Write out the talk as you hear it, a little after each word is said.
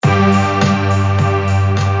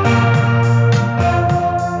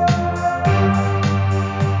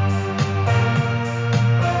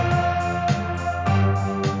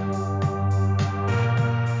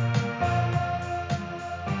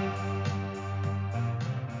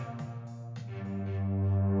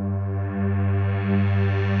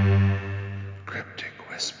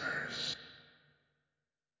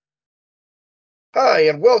Hi,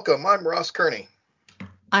 and welcome. I'm Ross Kearney,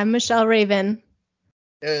 I'm Michelle Raven.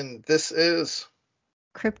 and this is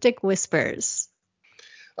Cryptic Whispers.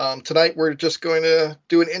 tonight. We're just going to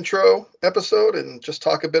do an intro episode and just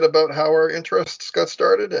talk a bit about how our interests got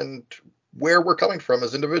started and where we're coming from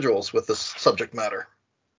as individuals with this subject matter.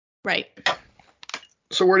 Right.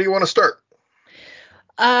 So where do you want to start?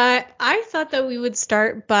 I thought that we would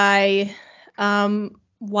start by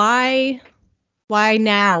why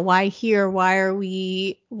now? Why here? Why are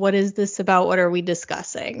we? What is this about? What are we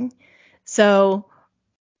discussing? So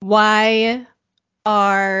why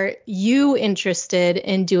are you interested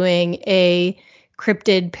in doing a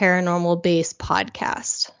cryptid paranormal based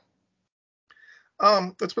podcast?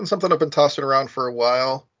 It's been something I've been tossing around for a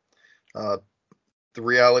while. The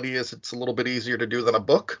reality is it's a little bit easier to do than a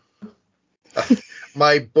book.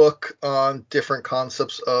 My book on different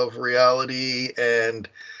concepts of reality and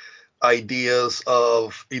ideas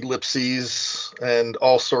of ellipses and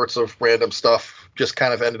all sorts of random stuff just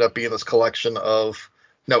kind of ended up being this collection of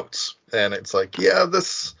notes. And it's like, I don't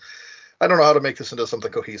know how to make this into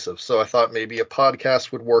something cohesive. So I thought maybe a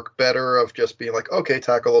podcast would work better of just being like, okay,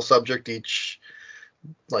 tackle a subject each,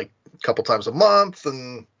 like a couple times a month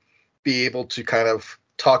and be able to kind of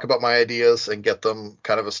talk about my ideas and get them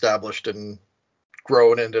kind of established and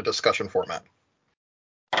grown into discussion format.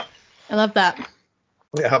 I love that.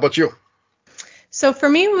 Yeah, how about you? So for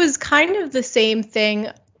me, it was kind of the same thing.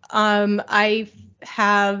 I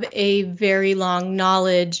have a very long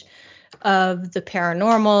knowledge of the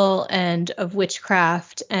paranormal and of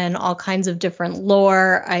witchcraft and all kinds of different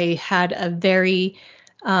lore. I had a very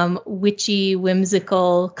witchy,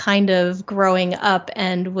 whimsical kind of growing up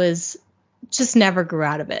and was just never grew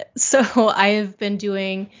out of it. So I have been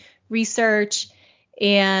doing research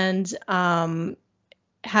and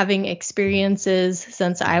having experiences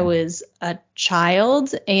since I was a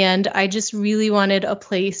child. And I just really wanted a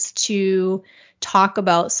place to talk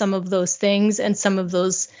about some of those things and some of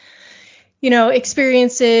those,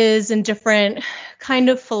 experiences and different kind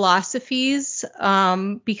of philosophies,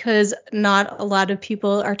 because not a lot of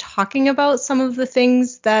people are talking about some of the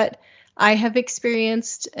things that I have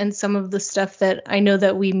experienced and some of the stuff that I know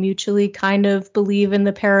that we mutually kind of believe in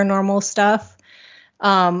the paranormal stuff.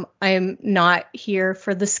 I'm not here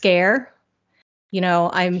for the scare.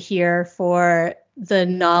 I'm here for the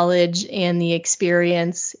knowledge and the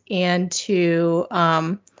experience and to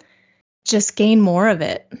just gain more of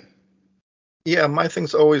it. Yeah, my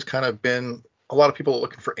thing's always kind of been a lot of people are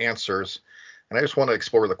looking for answers, and I just want to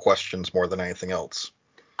explore the questions more than anything else.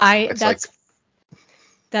 That's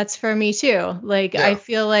for me too. Yeah. I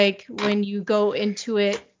feel like when you go into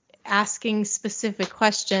it asking specific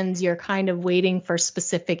questions, you're kind of waiting for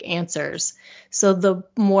specific answers. So the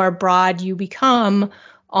more broad you become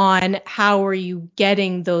on how are you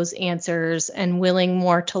getting those answers and willing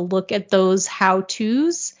more to look at those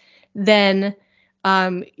how-tos, then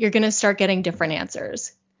you're going to start getting different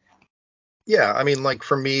answers. Yeah, I mean, like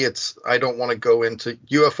for me, I don't want to go into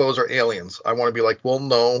UFOs or aliens. I want to be like, well,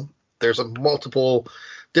 no, there's a multiple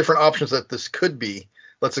different options that this could be.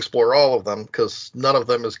 Let's explore all of them because none of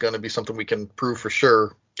them is going to be something we can prove for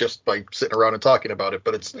sure just by sitting around and talking about it.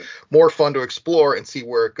 But it's more fun to explore and see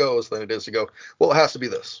where it goes than it is to go, well, it has to be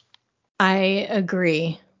this. I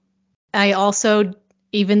agree. I also,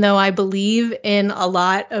 even though I believe in a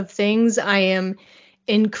lot of things, I am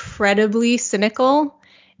incredibly cynical.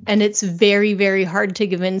 And it's very, very hard to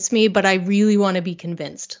convince me, but I really want to be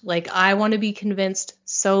convinced. I want to be convinced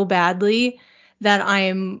so badly that I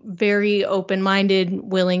am very open-minded,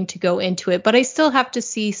 willing to go into it. But I still have to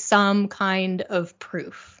see some kind of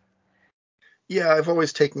proof. Yeah, I've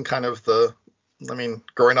always taken kind of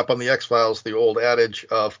growing up on the X-Files, the old adage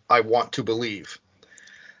of I want to believe.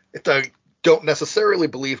 I don't necessarily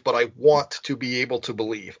believe, but I want to be able to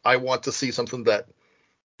believe. I want to see something that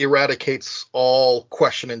eradicates all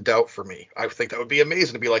question and doubt for me. I think that would be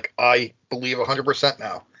amazing to be like, I believe 100%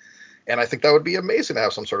 now. And I think that would be amazing to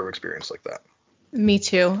have some sort of experience like that. Me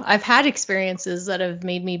too. I've had experiences that have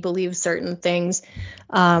made me believe certain things,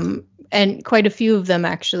 and quite a few of them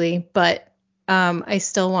actually, but I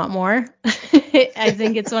still want more. I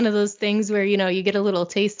think it's one of those things where, you get a little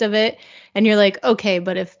taste of it and you're like, okay,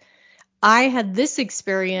 but if I had this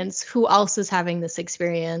experience, who else is having this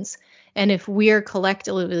experience? And if we're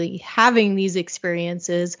collectively having these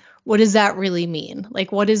experiences, what does that really mean?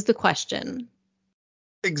 What is the question?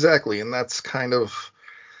 Exactly. And that's kind of,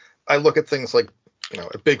 I look at things like,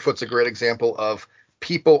 Bigfoot's a great example of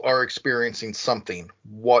people are experiencing something.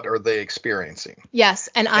 What are they experiencing? Yes.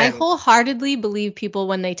 And I wholeheartedly believe people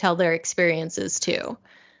when they tell their experiences too.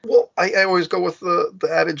 Well, I always go with the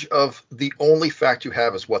adage of the only fact you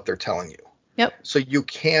have is what they're telling you. Yep. So you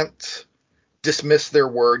can't dismiss their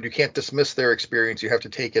word. You can't dismiss their experience. You have to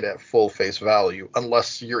take it at full face value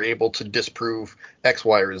unless you're able to disprove X,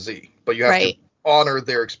 Y, or Z. But you have to Right. honor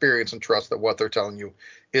their experience and trust that what they're telling you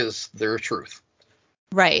is their truth.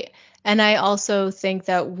 Right. And I also think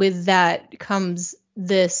that with that comes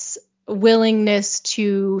this willingness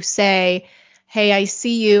to say, hey, I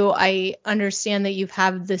see you. I understand that you've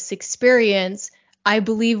had this experience. I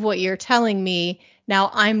believe what you're telling me. Now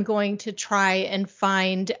I'm going to try and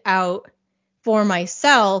find out for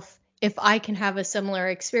myself if I can have a similar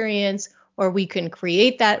experience, or we can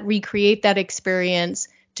recreate that experience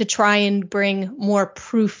to try and bring more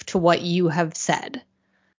proof to what you have said.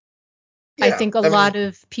 I Yeah, think a I mean, lot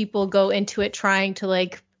of people go into it trying to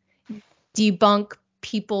like debunk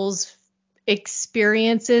people's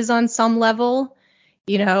experiences on some level.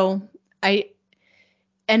 You know, I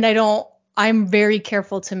and I don't I'm very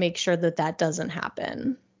careful to make sure that that doesn't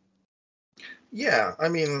happen. yeah, I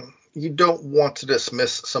mean, you don't want to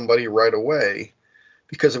dismiss somebody right away,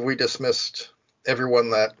 because if we dismissed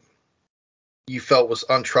everyone that you felt was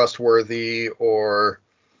untrustworthy or,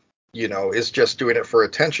 is just doing it for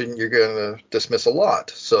attention, you're going to dismiss a lot.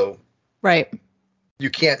 So Right. you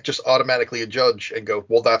can't just automatically judge and go,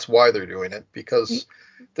 well, that's why they're doing it, because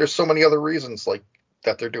there's so many other reasons like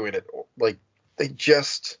that they're doing it. Like they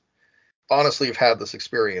just honestly have had this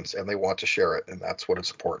experience and they want to share it, and that's what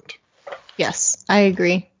is important. Yes, I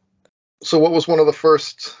agree. So what was one of the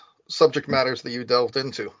first subject matters that you delved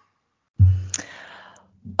into?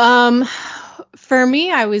 Um, for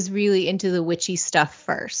me, I was really into the witchy stuff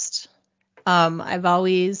first. I've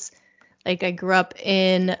always I grew up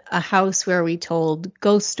in a house where we told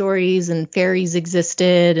ghost stories and fairies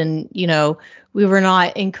existed, and we were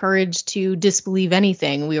not encouraged to disbelieve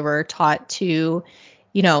anything. We were taught to,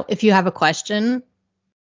 if you have a question,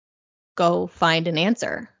 go find an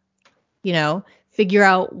answer. Figure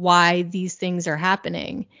out why these things are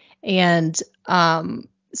happening. And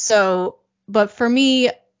so, but for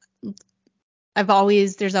me,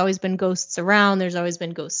 there's always been ghosts around. There's always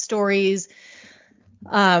been ghost stories.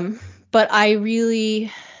 But I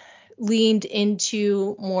really leaned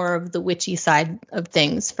into more of the witchy side of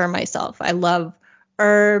things for myself. I love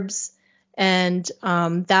herbs and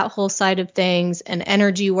that whole side of things, and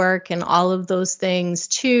energy work and all of those things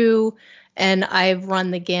too. And I've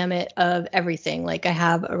run the gamut of everything. Like I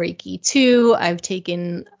have a Reiki too. I've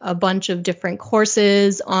taken a bunch of different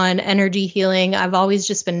courses on energy healing. I've always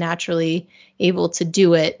just been naturally able to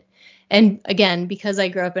do it. And again, because I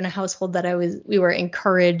grew up in a household that we were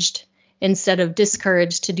encouraged instead of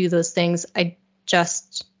discouraged to do those things, I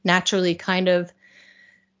just naturally kind of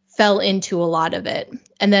fell into a lot of it.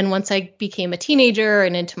 And then once I became a teenager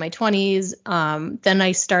and into my 20s, then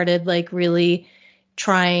I started really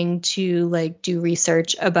trying to do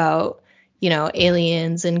research about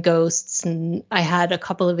aliens and ghosts. And I had a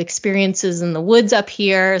couple of experiences in the woods up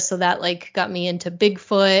here, so that got me into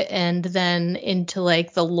Bigfoot, and then into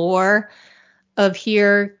the lore of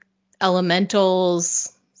here,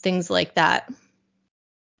 elementals, things like that.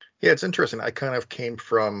 Yeah, it's interesting. I kind of came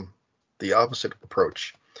from the opposite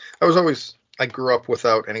approach. I grew up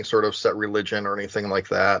without any sort of set religion or anything like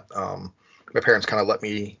that. My parents kind of let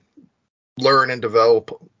me learn and develop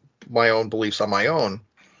my own beliefs on my own.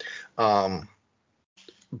 Um,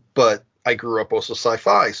 but I grew up also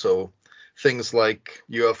sci-fi, so things like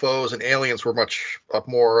UFOs and aliens were much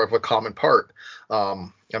more of a common part. I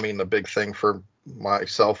mean, the big thing for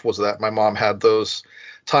myself was that my mom had those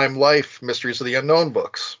Time Life Mysteries of the Unknown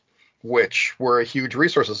books, which were a huge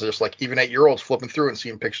resources. Just like even 8-year-olds flipping through and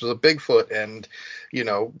seeing pictures of Bigfoot and,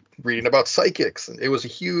 reading about psychics. It was a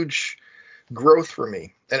huge growth for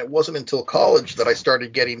me. And it wasn't until college that I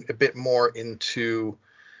started getting a bit more into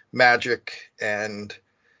magic and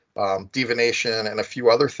divination and a few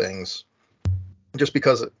other things, just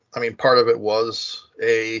because part of it was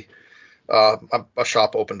a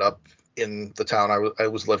shop opened up in the town I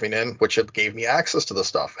was living in, which it gave me access to the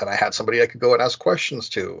stuff, and I had somebody I could go and ask questions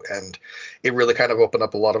to, and it really kind of opened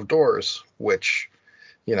up a lot of doors, which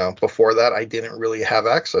before that I didn't really have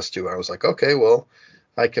access to. I was like, okay, well,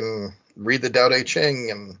 I can read the Tao Te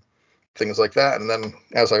Ching and things like that. And then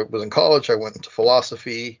as I was in college, I went into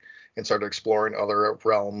philosophy and started exploring other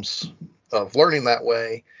realms of learning that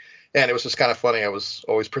way. And it was just kind of funny. I was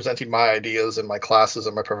always presenting my ideas in my classes,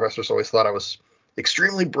 and my professors always thought I was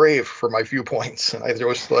extremely brave for my viewpoints. And I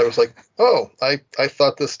always thought I was like, oh, I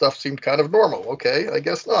thought this stuff seemed kind of normal. Okay, I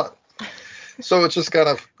guess not. So it's just kind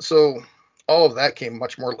of, so all of that came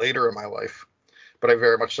much more later in my life. But I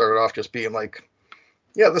very much started off just being like,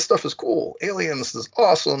 yeah, this stuff is cool. Aliens is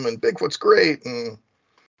awesome, and Bigfoot's great, and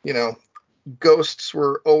you know, ghosts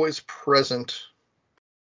were always present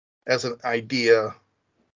as an idea,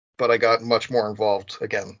 but I got much more involved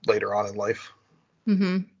again later on in life.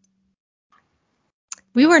 Mm-hmm.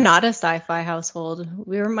 We were not a sci-fi household.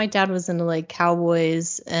 My dad was into like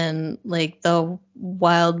cowboys and like the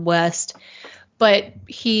Wild West, but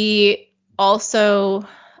he also,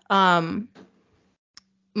 my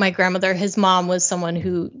grandmother, his mom was someone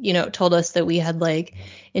who, told us that we had like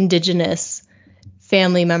indigenous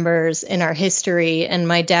family members in our history. And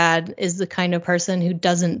my dad is the kind of person who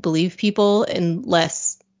doesn't believe people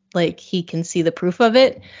unless like he can see the proof of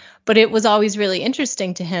it. But it was always really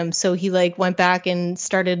interesting to him. So he like went back and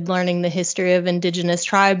started learning the history of indigenous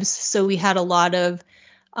tribes. So we had a lot of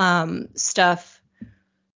stuff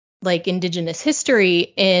like indigenous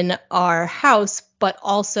history in our house, but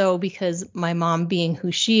also because my mom being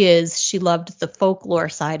who she is, she loved the folklore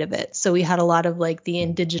side of it. So we had a lot of like the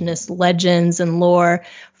indigenous legends and lore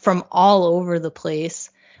from all over the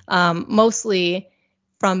place, mostly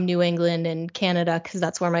from New England and Canada, because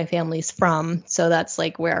that's where my family's from. So that's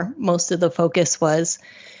like where most of the focus was.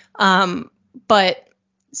 But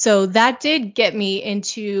so that did get me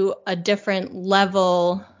into a different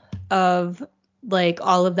level of like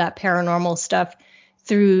all of that paranormal stuff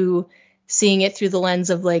through seeing it through the lens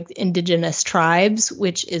of like indigenous tribes,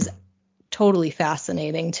 which is totally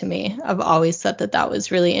fascinating to me. I've always thought that that was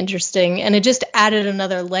really interesting, and it just added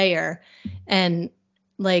another layer and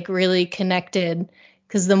like really connected,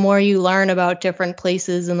 because the more you learn about different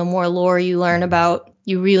places and the more lore you learn about,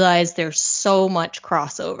 you realize there's so much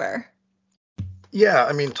crossover. Yeah,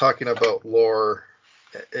 I mean, talking about lore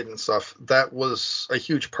and stuff, that was a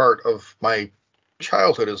huge part of my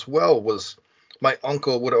childhood as well. Was my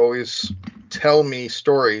uncle would always tell me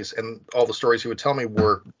stories, and all the stories he would tell me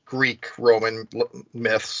were Greek, Roman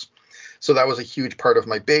myths. So that was a huge part of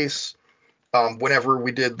my base. Whenever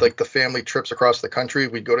we did like the family trips across the country,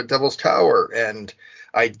 we'd go to Devil's Tower, and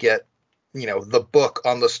I'd get, the book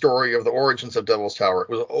on the story of the origins of Devil's Tower. It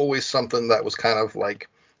was always something that was kind of like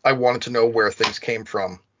I wanted to know where things came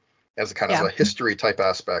from as a kind of Yeah. a history type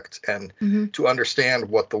aspect, and Mm-hmm. to understand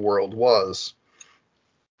what the world was.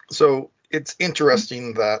 So it's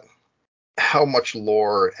interesting that how much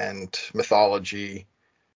lore and mythology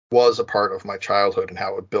was a part of my childhood and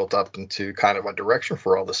how it built up into kind of a direction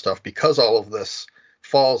for all this stuff, because all of this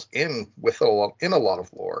falls in with a lot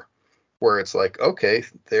of lore where it's like, okay,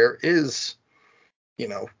 there is,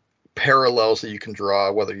 parallels that you can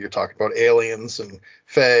draw, whether you're talking about aliens and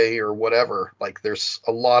fae or whatever. Like there's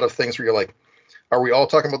a lot of things where you're like, are we all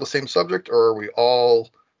talking about the same subject, or are we all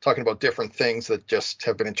talking about different things that just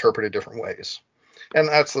have been interpreted different ways? And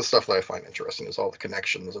that's the stuff that I find interesting, is all the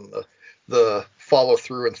connections and the follow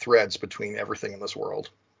through and threads between everything in this world.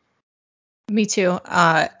 Me too.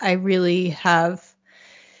 I really have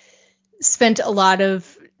spent a lot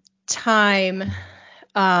of time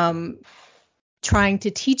trying to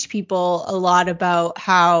teach people a lot about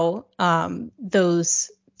how those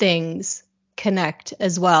things connect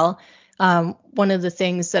as well. One of the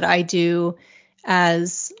things that I do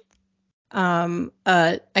as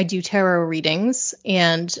I do tarot readings,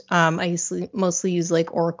 and I mostly use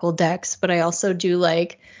like oracle decks, but I also do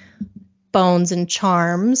like bones and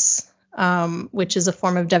charms, which is a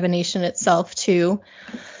form of divination itself too.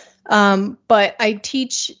 But I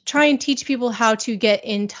try and teach people how to get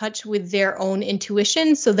in touch with their own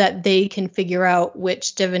intuition so that they can figure out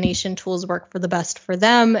which divination tools work for the best for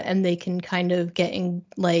them, and they can kind of get in,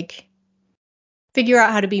 like, figure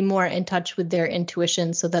out how to be more in touch with their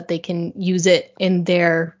intuition so that they can use it in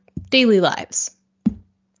their daily lives.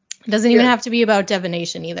 It doesn't even have to be about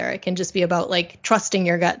divination either. It can just be about like trusting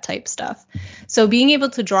your gut type stuff. So being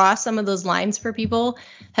able to draw some of those lines for people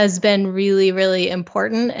has been really, really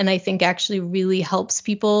important, and I think actually really helps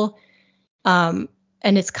people. And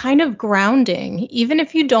it's kind of grounding. Even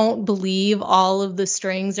if you don't believe all of the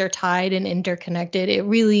strings are tied and interconnected, it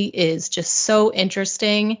really is just so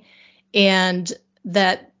interesting, and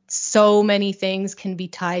that so many things can be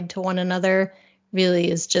tied to one another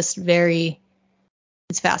really is just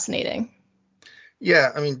it's fascinating.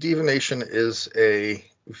 Yeah, I mean, divination is a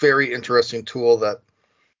very interesting tool that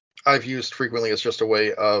I've used frequently as just a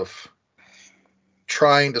way of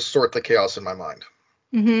trying to sort the chaos in my mind,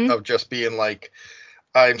 Mm-hmm. of just being like,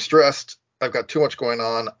 I'm stressed, I've got too much going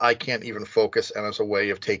on, I can't even focus, and as a way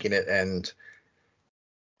of taking it and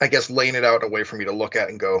I guess laying it out in a way for me to look at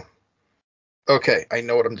and go, okay, I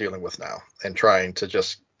know what I'm dealing with now, and trying to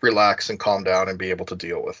just relax and calm down and be able to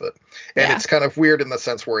deal with it. And Yeah. it's kind of weird in the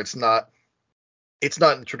sense where it's not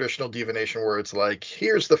in traditional divination where it's like,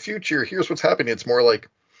 here's the future, here's what's happening. It's more like,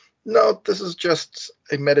 No, this is just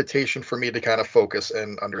a meditation for me to kind of focus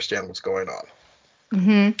and understand what's going on.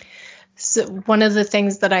 Mm-hmm. So one of the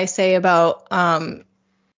things that I say about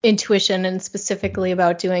intuition and specifically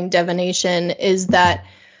about doing divination is that,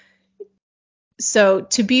 so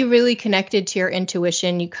to be really connected to your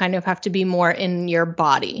intuition, you kind of have to be more in your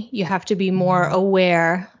body. You have to be more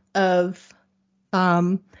aware of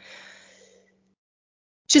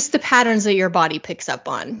just the patterns that your body picks up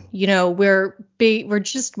on. You know, we're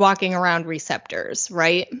just walking around receptors,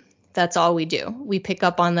 right? That's all we do. We pick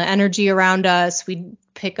up on the energy around us. We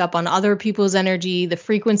pick up on other people's energy, the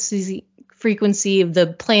frequency of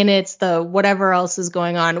the planets, the whatever else is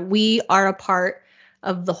going on. We are a part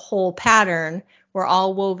of the whole pattern. We're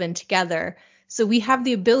all woven together. So we have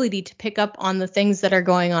the ability to pick up on the things that are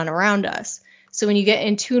going on around us. So when you get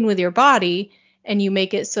in tune with your body and you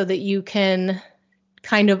make it so that you can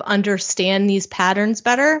kind of understand these patterns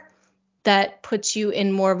better, that puts you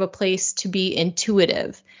in more of a place to be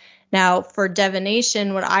intuitive. Now, for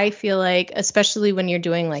divination, what I feel like, especially when you're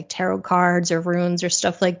doing like tarot cards or runes or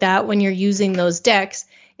stuff like that, when you're using those decks,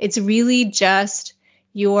 it's really just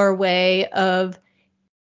your way of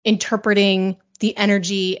interpreting the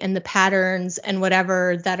energy and the patterns and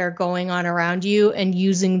whatever that are going on around you and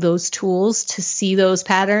using those tools to see those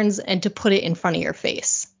patterns and to put it in front of your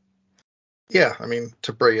face. Yeah, I mean,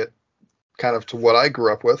 to bring it kind of to what I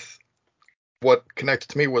grew up with, what connected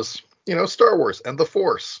to me was, Star Wars and the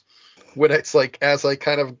Force. When it's like, as I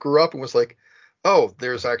kind of grew up and was like, oh,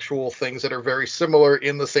 there's actual things that are very similar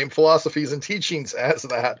in the same philosophies and teachings as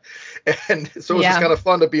that. And so it was just kind of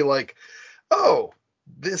fun to be like, oh,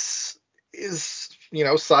 this is,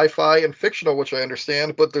 sci-fi and fictional, which I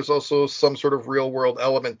understand, but there's also some sort of real world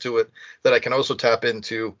element to it that I can also tap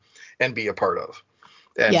into and be a part of.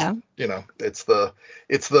 And, it's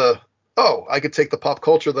the, oh, I could take the pop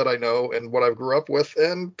culture that I know and what I grew up with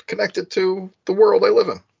and connect it to the world I live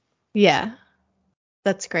in. Yeah,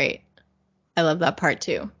 that's great. I love that part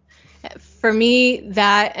too. For me,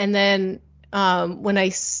 that, and then when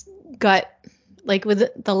I got, like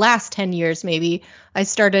with the last 10 years, maybe, I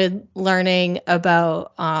started learning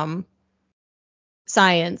about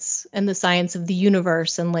science and the science of the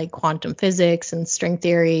universe and like quantum physics and string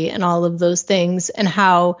theory and all of those things, and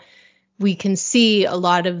how we can see a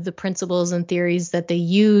lot of the principles and theories that they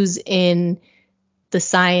use in the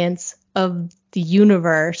science of the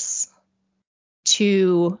universe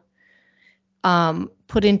to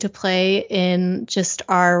put into play in just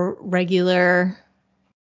our regular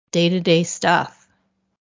day-to-day stuff.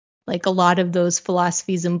 Like a lot of those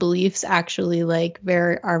philosophies and beliefs actually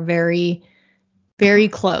are very, very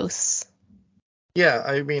close. Yeah,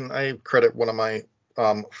 I mean, I credit one of my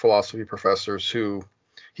philosophy professors who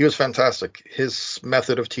he was fantastic. His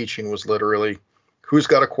method of teaching was literally, who's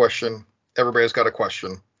got a question? Everybody's got a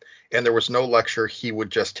question. And there was no lecture. He would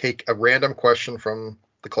just take a random question from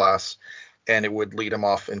the class and it would lead him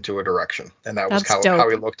off into a direction. And that was how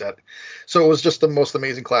he looked at it. So it was just the most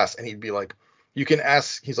amazing class. And he'd be like, you can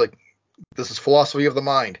ask, he's like, this is philosophy of the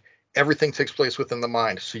mind. Everything takes place within the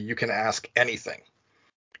mind. So you can ask anything.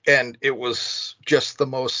 And it was just the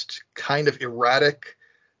most kind of erratic,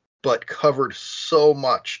 but covered so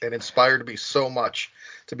much and inspired me so much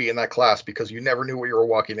to be in that class because you never knew what you were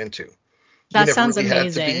walking into. That sounds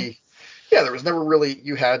amazing. There was never really,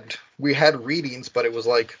 we had readings, but it was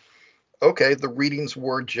like, okay, the readings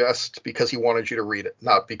were just because he wanted you to read it,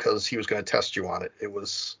 not because he was going to test you on it. It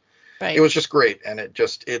was just great. And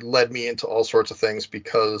it led me into all sorts of things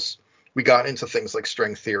because we got into things like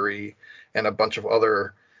string theory and a bunch of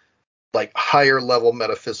other like higher level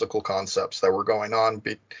metaphysical concepts that were going on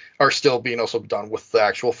are still being also done with the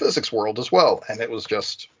actual physics world as well. And it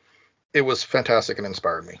was fantastic and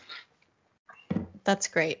inspired me. That's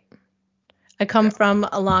great. I come from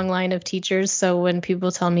a long line of teachers, so when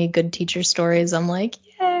people tell me good teacher stories, I'm like,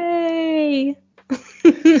 yay.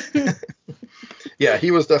 Yeah,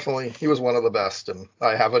 he was one of the best. And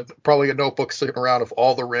I have probably a notebook sitting around of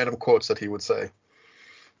all the random quotes that he would say.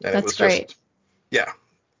 And That's great.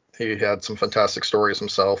 He had some fantastic stories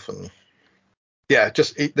himself. And yeah,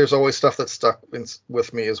 there's always stuff that stuck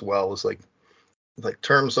with me as well, is like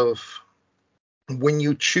terms of when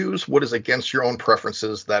you choose what is against your own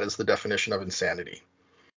preferences, that is the definition of insanity.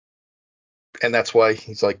 And that's why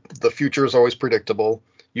he's like, the future is always predictable.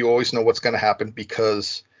 You always know what's going to happen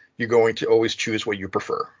because you're going to always choose what you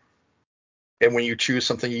prefer. And when you choose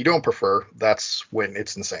something you don't prefer, that's when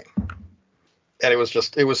it's insane. And it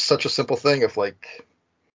was such a simple thing of like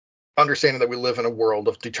understanding that we live in a world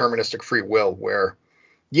of deterministic free will where,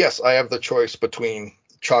 yes, I have the choice between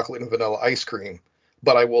chocolate and vanilla ice cream,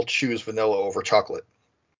 but I will choose vanilla over chocolate.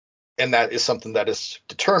 And that is something that is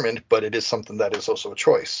determined, but it is something that is also a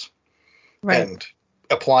choice. Right. And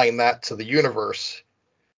applying that to the universe,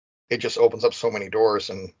 it just opens up so many doors,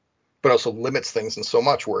 but also limits things in so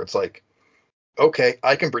much where it's like, okay,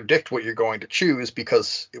 I can predict what you're going to choose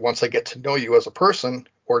because once I get to know you as a person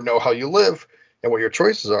or know how you live and what your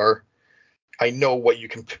choices are, I know what you're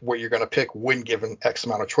going to pick when given X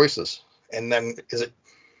amount of choices. And then is it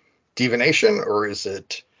divination or is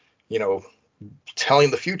it,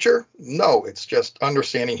 telling the future? No, it's just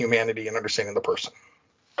understanding humanity and understanding the person.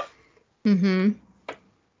 Mm-hmm.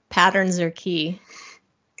 Patterns are key.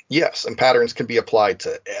 Yes, and patterns can be applied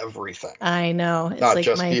to everything. I know. It's not like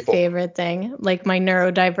just my people. favorite thing. Like my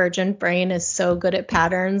neurodivergent brain is so good at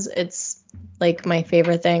patterns. It's like my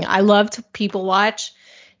favorite thing. I love to people watch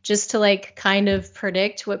just to like kind of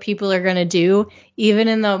predict what people are going to do, even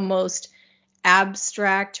in the most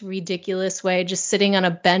abstract, ridiculous way, just sitting on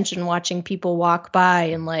a bench and watching people walk by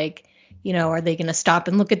and like, are they going to stop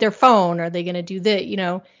and look at their phone? Are they going to do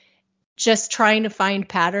that? Just trying to find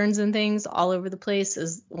patterns and things all over the place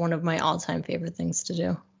is one of my all-time favorite things to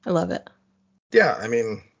do. I love it. Yeah, I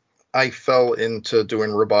mean, I fell into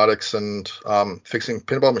doing robotics and fixing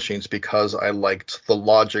pinball machines because I liked the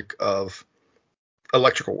logic of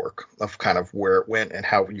electrical work, of kind of where it went and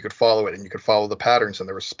how you could follow it, and you could follow the patterns, and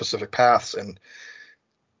there were specific paths. And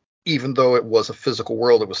even though it was a physical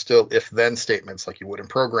world, it was still if-then statements like you would in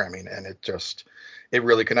programming, and it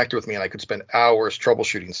really connected with me, and I could spend hours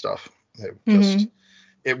troubleshooting stuff.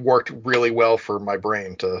 It worked really well for my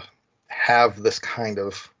brain to have this kind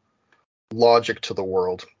of logic to the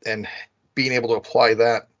world, and being able to apply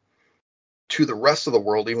that to the rest of the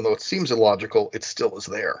world, even though it seems illogical, it still is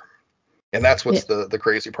there. And that's what's the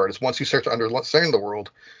crazy part, is once you start to understand the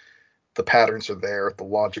world, the patterns are there, the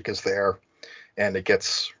logic is there, and it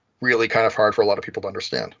gets really kind of hard for a lot of people to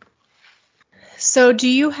understand. So do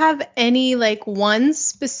you have any like one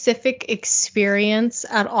specific experience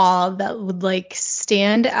at all that would like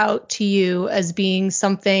stand out to you as being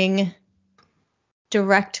something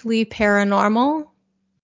directly paranormal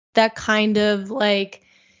that kind of like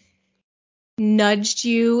nudged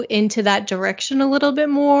you into that direction a little bit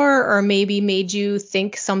more, or maybe made you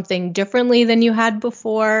think something differently than you had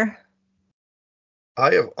before?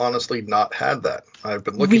 I have honestly not had that. I've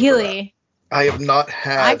been looking for that. Really? I have not I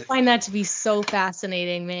had. find that to be so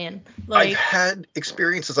fascinating, man. I've Like, had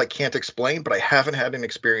experiences I can't explain, but I haven't had an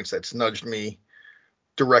experience that's nudged me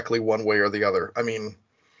directly one way or the other. I mean,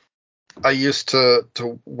 I used to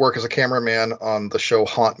work as a cameraman on the show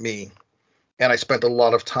Haunt Me, and I spent a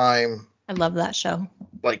lot of time I love that show.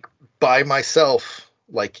 like by myself,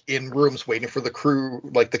 like in rooms waiting for the crew,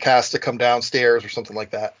 like the cast to come downstairs or something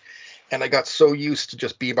like that. And I got so used to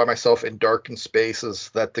just being by myself in darkened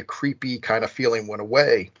spaces that the creepy kind of feeling went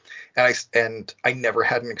away. And I never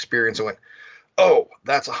had an experience that went, oh,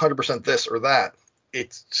 that's 100% this or that.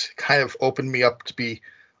 It's kind of opened me up to be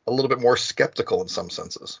a little bit more skeptical in some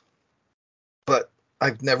senses. But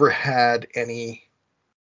I've never had any.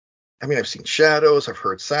 I mean, I've seen shadows, I've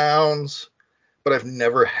heard sounds, but I've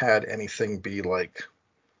never had anything be like,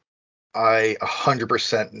 I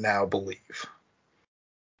 100% now believe,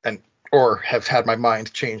 and or have had my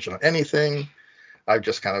mind changed on anything. I've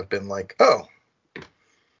just kind of been like, oh,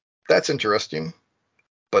 that's interesting,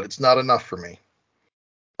 but it's not enough for me.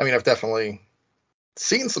 I mean, I've definitely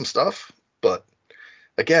seen some stuff, but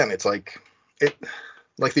again, it's like it.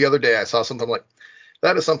 Like the other day, I saw something like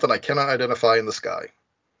that is something I cannot identify in the sky.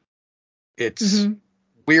 It's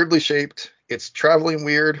weirdly shaped. It's traveling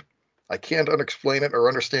weird. I can't unexplain it or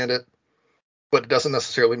understand it, but it doesn't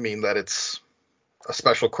necessarily mean that it's a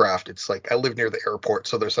special craft. It's like I live near the airport,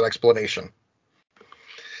 so there's an explanation.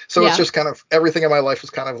 So it's just kind of everything in my life is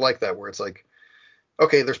kind of like that, where it's like,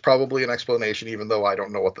 okay, there's probably an explanation, even though I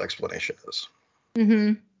don't know what the explanation is. I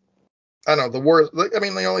don't know. The worst, I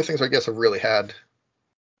mean, the only things I guess I've really had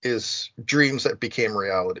is dreams that became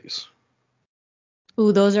realities.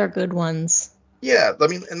 Ooh, those are good ones. Yeah, I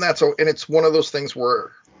mean, and it's one of those things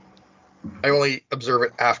where I only observe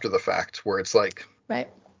it after the fact, where it's like, Right.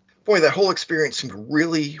 boy, that whole experience seemed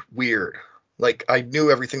really weird. Like I knew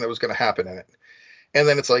everything that was going to happen in it. And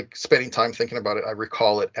then it's like spending time thinking about it. I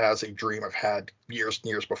recall it as a dream I've had years and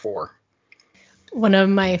years before. One of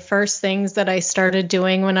my first things that I started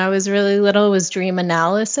doing when I was really little was dream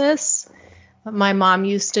analysis. My mom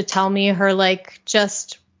used to tell me her like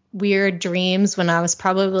just weird dreams when I was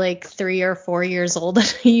probably like 3 or 4 years old. I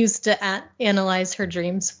used to analyze her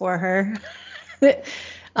dreams for her.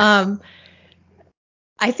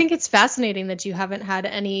 I think it's fascinating that you haven't had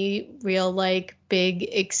any real like big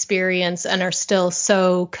experience and are still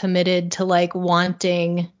so committed to like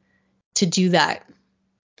wanting to do that.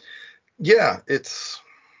 Yeah, it's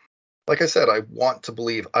like I said, I want to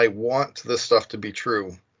believe, I want this stuff to be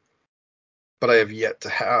true, but I have yet to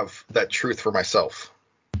have that truth for myself.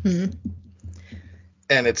 Hmm.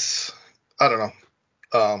 And I don't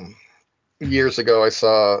know. Years ago, I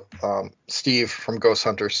saw Steve from Ghost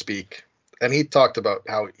Hunters speak, and he talked about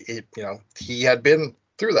how he had been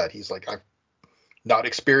through that. He's like, I've not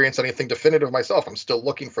experienced anything definitive myself. I'm still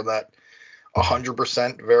looking for that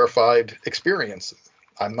 100% verified experience.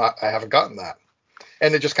 I haven't gotten that.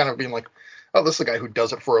 And it just kind of being like, oh, this is a guy who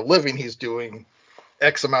does it for a living. He's doing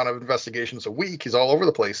X amount of investigations a week. He's all over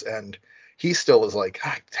the place. And he still is like,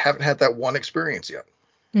 I haven't had that one experience yet.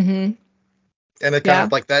 Hmm. And it kind Yeah.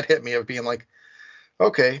 of like that hit me of being like,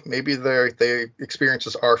 okay, maybe their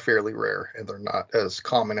experiences are fairly rare and they're not as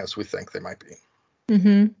common as we think they might be.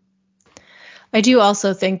 Hmm. I do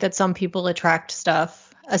also think that some people attract stuff.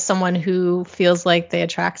 As someone who feels like they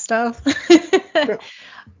attract stuff.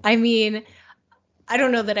 I mean, I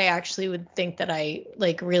don't know that I actually would think that I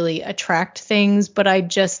like really attract things, but I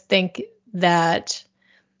just think that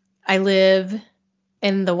I live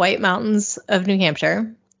in the White Mountains of New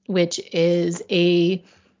Hampshire, which is a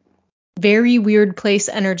very weird place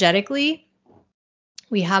energetically.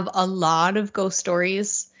 We have a lot of ghost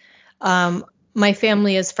stories. Um, my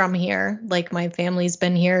family is from here. Like my family's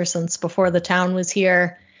been here since before the town was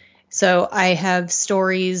here. So I have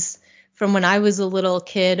stories from when I was a little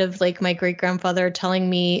kid of like my great grandfather telling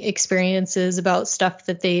me experiences about stuff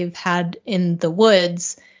that they've had in the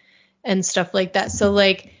woods and stuff like that. So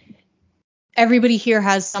like everybody here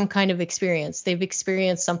has some kind of experience. They've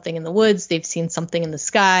experienced something in the woods, they've seen something in the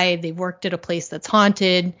sky, they've worked at a place that's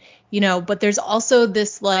haunted, but there's also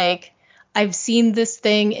this like I've seen this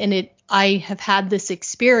thing and I have had this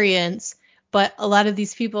experience, but a lot of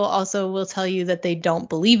these people also will tell you that they don't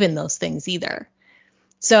believe in those things either.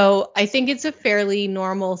 So I think it's a fairly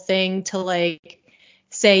normal thing to like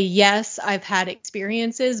say, yes, I've had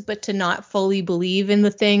experiences, but to not fully believe in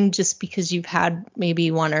the thing just because you've had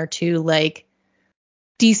maybe one or two like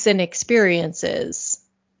decent experiences.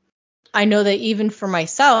 I know that even for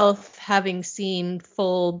myself, having seen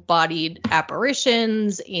full bodied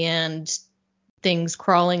apparitions and things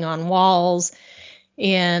crawling on walls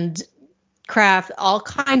and craft, all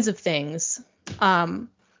kinds of things,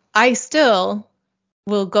 I still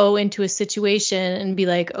will go into a situation and be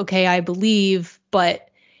like, okay, I believe, but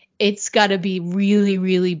it's got to be really,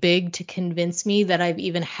 really big to convince me that I've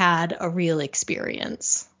even had a real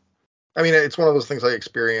experience. I mean, it's one of those things I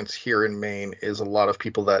experience here in Maine is a lot of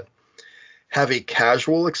people that have a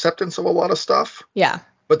casual acceptance of a lot of stuff. Yeah.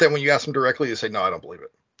 But then when you ask them directly, they say, no, I don't believe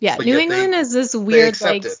it. Yeah. But New yet England is this they weird,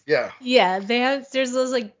 accept like, it. Yeah. yeah, there's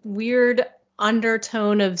this like weird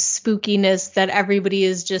undertone of spookiness that everybody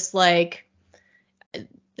is just like,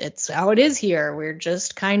 it's how it is here. We're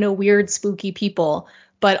just kind of weird, spooky people.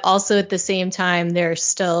 But also at the same time, there's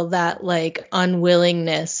still that like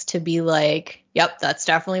unwillingness to be like, yep, that's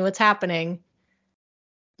definitely what's happening.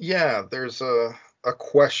 Yeah, there's a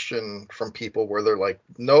question from people where they're like,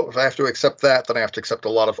 no, if I have to accept that, then I have to accept a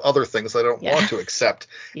lot of other things I don't Yeah. want to accept.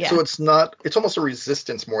 Yeah. So it's almost a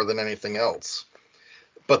resistance more than anything else.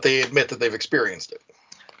 But they admit that they've experienced it.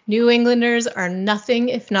 New Englanders are nothing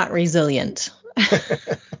if not resilient.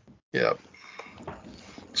 Yeah.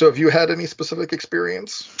 So have you had any specific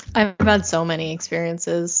experience? I've had so many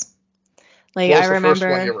experiences. Like What I was the first one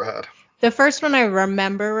you remember ever had? the first one I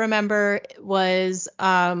remember was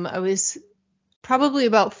I was probably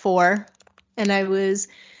about 4 and I was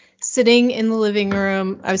sitting in the living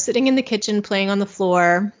room. I was sitting in the kitchen playing on the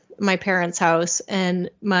floor, my parents' house, and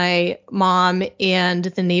my mom and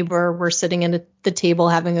the neighbor were sitting at the table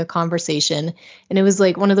having a conversation. And it was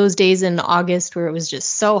like one of those days in August where it was just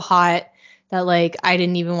so hot that like I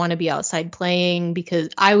didn't even want to be outside playing because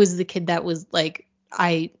I was the kid that was like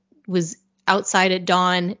I was outside at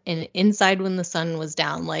dawn and inside when the sun was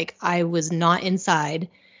down. Like I was not inside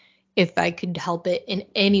if I could help it in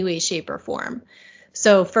any way, shape, or form.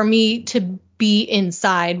 So for me to be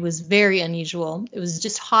inside was very unusual. It was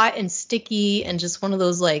just hot and sticky and just one of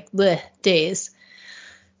those like bleh days.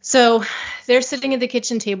 So they're sitting at the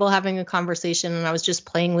kitchen table having a conversation and I was just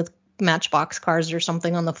playing with Matchbox cars or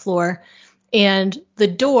something on the floor. And the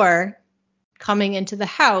door coming into the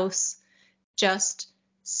house just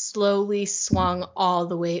slowly swung all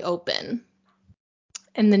the way open.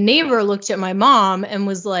 And the neighbor looked at my mom and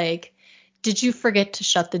was like, did you forget to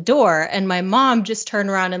shut the door? And my mom just turned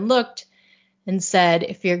around and looked and said,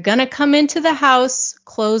 if you're going to come into the house,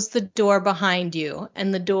 close the door behind you.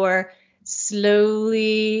 And the door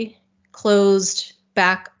slowly closed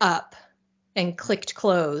back up and clicked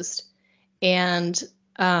closed. And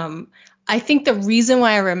I think the reason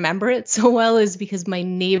why I remember it so well is because my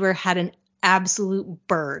neighbor had an absolute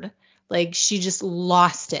bird. Like, she just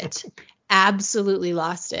lost it. Absolutely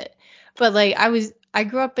lost it. But like, I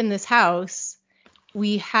grew up in this house.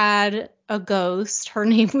 We had a ghost. Her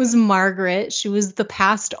name was Margaret. She was the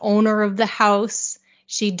past owner of the house.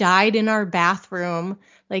 She died in our bathroom.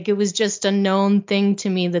 Like, it was just a known thing to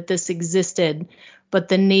me that this existed. But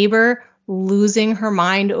the neighbor losing her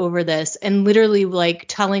mind over this and literally like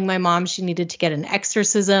telling my mom she needed to get an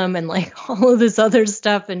exorcism and like all of this other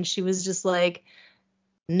stuff. And she was just like,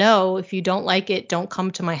 no, if you don't like it, don't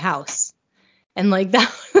come to my house. And like that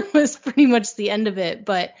was pretty much the end of it.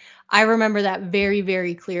 But I remember that very,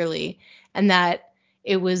 very clearly. And that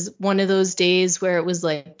it was one of those days where it was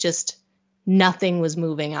like just nothing was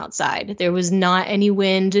moving outside. There was not any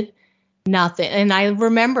wind, nothing. And I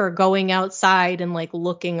remember going outside and like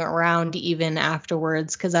looking around even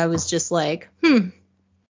afterwards because I was just like,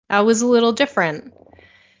 that was a little different.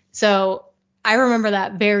 So I remember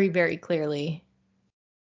that very, very clearly.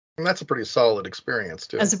 And that's a pretty solid experience,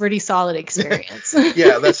 too. As a pretty solid experience.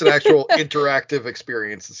 Yeah, that's an actual interactive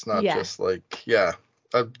experience. It's not Yeah. just like,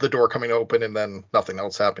 the door coming open and then nothing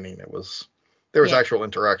else happening. There was actual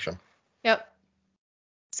interaction. Yep.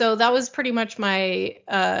 So that was pretty much my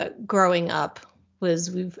growing up,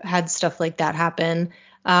 was we've had stuff like that happen.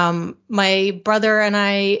 My brother and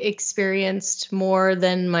I experienced more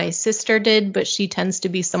than my sister did, but she tends to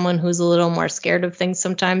be someone who's a little more scared of things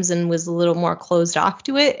sometimes and was a little more closed off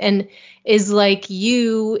to it, and is like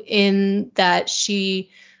you in that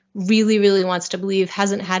she really, really wants to believe,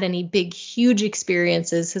 hasn't had any big, huge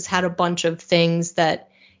experiences, has had a bunch of things that,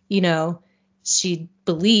 she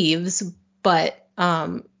believes, but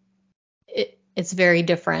it's very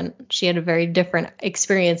different. She had a very different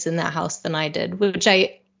experience in that house than I did, which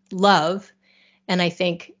I love. And I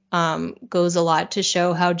think goes a lot to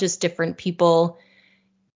show how just different people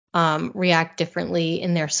react differently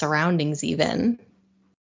in their surroundings even.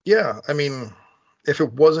 Yeah, I mean, if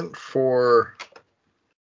it wasn't for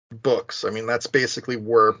books, I mean, that's basically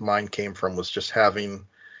where mine came from, was just having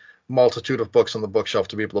multitude of books on the bookshelf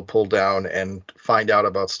to be able to pull down and find out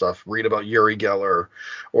about stuff, read about Uri Geller,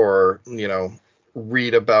 or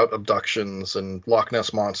read about abductions and Loch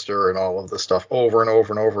Ness Monster and all of this stuff over and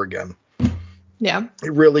over and over again. Yeah.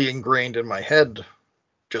 It really ingrained in my head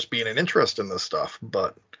just being an interest in this stuff,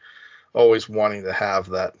 but always wanting to have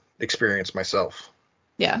that experience myself.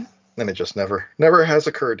 Yeah. And it just never has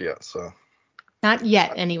occurred yet, so. Not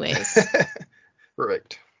yet, anyways.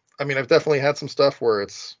 Right. I mean, I've definitely had some stuff where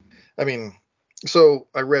so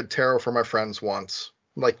I read tarot for my friends once.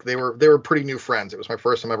 Like, they were pretty new friends. It was my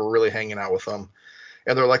first time ever really hanging out with them.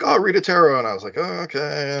 And they're like, oh, read a tarot. And I was like, oh,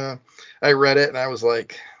 okay. I read it and I was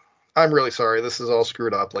like, I'm really sorry. This is all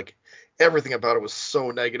screwed up. Like, everything about it was so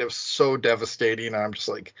negative, so devastating. And I'm just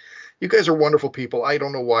like, you guys are wonderful people. I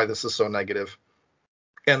don't know why this is so negative.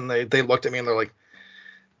 And they looked at me and they're like,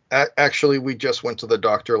 actually, we just went to the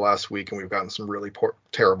doctor last week and we've gotten some really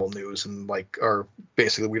terrible news, and like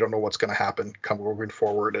basically we don't know what's going to happen moving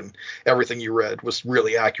forward, and everything you read was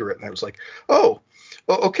really accurate. And I was like, oh,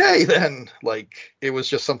 okay then. Like, it was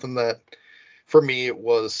just something that for me it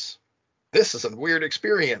was, this is a weird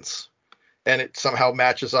experience, and it somehow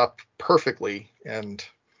matches up perfectly, and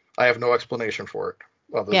I have no explanation for it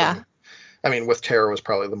other than, I mean, with tarot is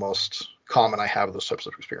probably the most common I have those types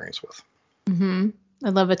of experience with. Mm-hmm. I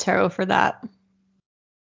love a tarot for that.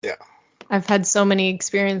 Yeah. I've had so many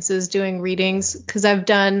experiences doing readings because I've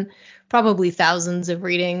done probably thousands of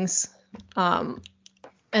readings.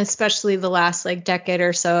 Especially the last like decade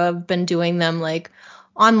or so, I've been doing them like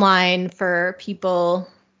online for people,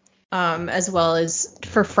 as well as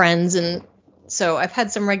for friends. And so I've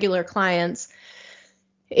had some regular clients.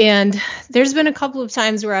 And there's been a couple of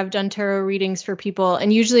times where I've done tarot readings for people,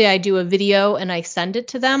 and usually I do a video and I send it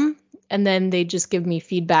to them, and then they just give me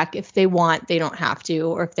feedback if they want. They don't have to,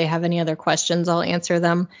 or if they have any other questions, I'll answer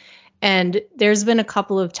them. And there's been a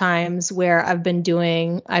couple of times where I've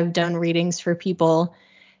done readings for people,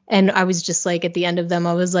 and I was just like, at the end of them,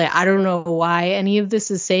 I was like, I don't know why any of this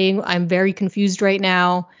is saying. I'm very confused right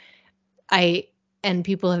now. And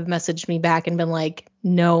people have messaged me back and been like,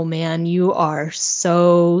 no, man, you are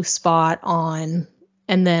so spot on.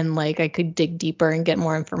 And then like I could dig deeper and get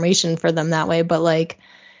more information for them that way. But like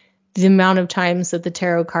the amount of times that the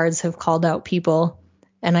tarot cards have called out people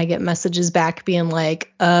and I get messages back being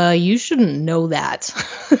like, you shouldn't know that,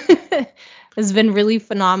 has been really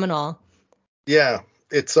phenomenal. Yeah.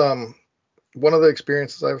 It's one of the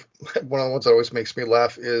experiences one of the ones that always makes me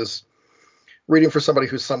laugh is reading for somebody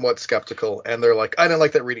who's somewhat skeptical, and they're like, I didn't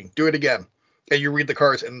like that reading, do it again. And you read the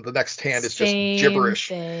cards, and the next hand is just Same gibberish.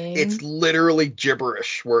 thing. It's literally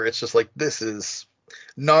gibberish, where it's just like, this is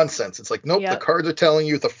nonsense. It's like, nope, the Yep. cards are telling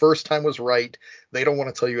you the first time was right. They don't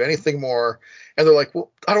want to tell you anything more. And they're like,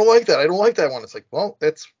 well, I don't like that. I don't like that one. It's like, well,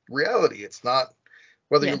 that's reality. It's not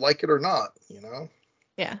whether you Yeah. like it or not, you know?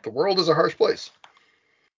 Yeah. The world is a harsh place.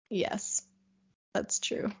 Yes. That's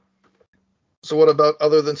true. So what about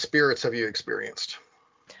other than spirits have you experienced?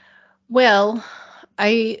 Well,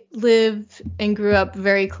 I live and grew up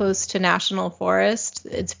very close to National Forest.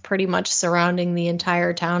 It's pretty much surrounding the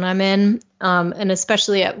entire town I'm in. And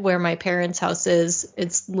especially at where my parents' house is,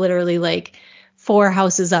 it's literally like 4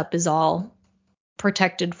 houses up is all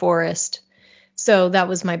protected forest. So that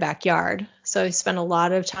was my backyard. So I spent a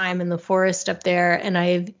lot of time in the forest up there, and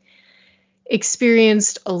I've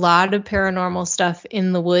experienced a lot of paranormal stuff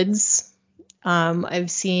in the woods.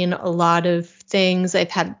 I've seen a lot of things.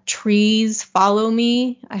 I've had trees follow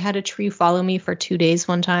me. I had a tree follow me for 2 days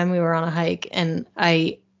one time. We were on a hike, and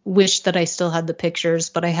I wish that I still had the pictures,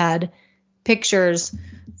 but I had pictures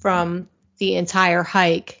from the entire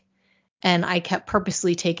hike, and I kept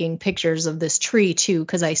purposely taking pictures of this tree too,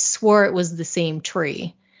 because I swore it was the same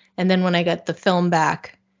tree. And then when I got the film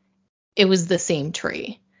back, it was the same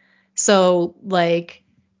tree. So like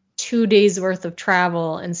 2 days worth of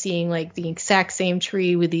travel and seeing like the exact same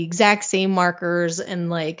tree with the exact same markers, and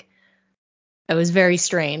like it was very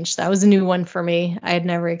strange. That was a new one for me. I had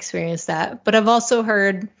never experienced that. But I've also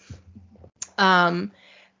heard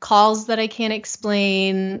calls that I can't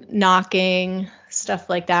explain, knocking, stuff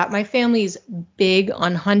like that. My family's big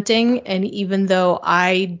on hunting, and even though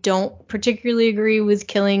I don't particularly agree with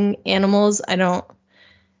killing animals, I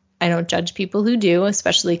don't judge people who do,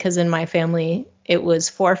 especially because in my family it was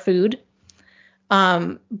for food.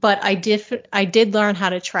 But I did learn how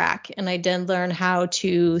to track, and I did learn how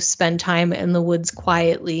to spend time in the woods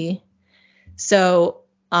quietly. So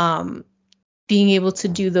being able to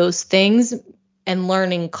do those things and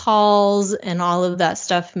learning calls and all of that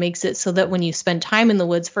stuff makes it so that when you spend time in the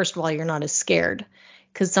woods, first of all, you're not as scared.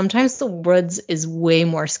 Because sometimes the woods is way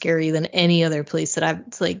more scary than any other place that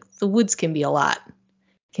it's like the woods can be a lot.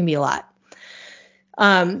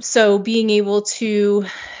 So being able to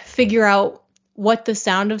figure out what the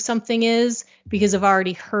sound of something is, because I've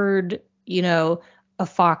already heard, a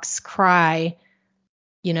fox cry,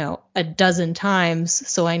 a dozen times.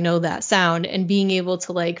 So I know that sound, and being able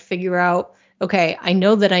to like figure out, okay, I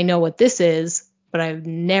know that I know what this is, but I've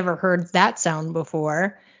never heard that sound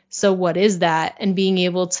before. So what is that? And being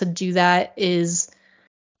able to do that is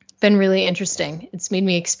been really interesting. It's made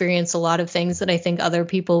me experience a lot of things that I think other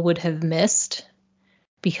people would have missed,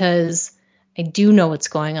 because I do know what's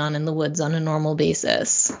going on in the woods on a normal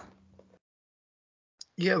basis.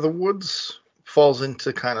 Yeah, the woods falls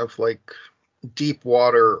into kind of like deep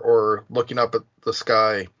water or looking up at the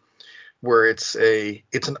sky, where it's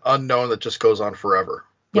an unknown that just goes on forever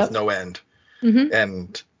with Yep. no end. Mm-hmm.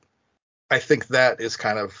 And I think that is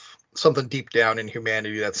kind of something deep down in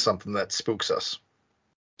humanity. That's something that spooks us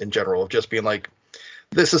in general, of just being like,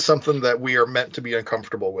 this is something that we are meant to be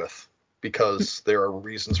uncomfortable with, because there are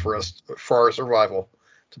reasons for our survival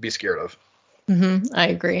to be scared of. Mm-hmm. I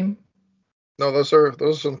agree. No, those are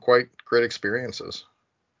some quite great experiences.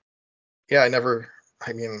 Yeah,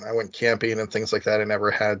 I went camping and things like that. I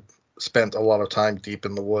never had spent a lot of time deep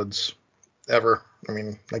in the woods ever. I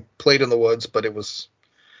mean, I played in the woods, but it was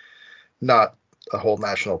not a whole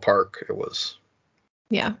national park. It was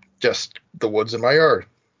Yeah. just the woods in my yard.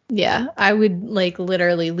 Yeah. I would like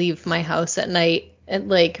literally leave my house at night at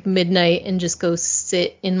like midnight and just go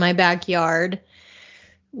sit in my backyard,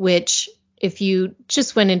 which if you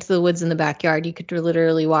just went into the woods in the backyard, you could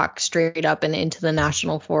literally walk straight up and into the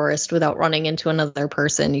national forest without running into another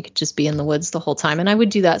person. You could just be in the woods the whole time. And I would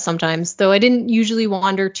do that sometimes, though I didn't usually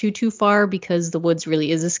wander too far, because the woods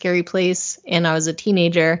really is a scary place. And I was a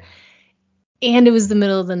teenager, and it was the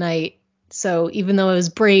middle of the night. So even though I was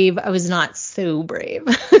brave, I was not so brave.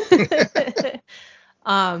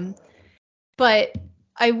 um, but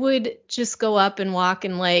I would just go up and walk,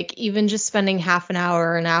 and like even just spending half an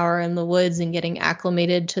hour in the woods and getting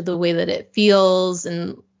acclimated to the way that it feels,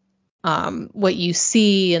 and what you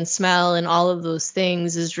see and smell and all of those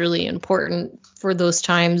things is really important for those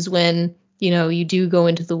times when, you do go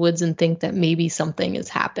into the woods and think that maybe something has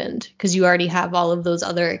happened, because you already have all of those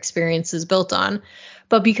other experiences built on.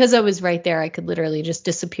 But because I was right there, I could literally just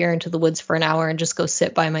disappear into the woods for an hour and just go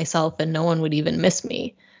sit by myself, and no one would even miss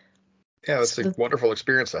me. Yeah, that's a wonderful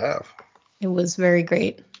experience to have. It was very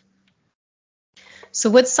great.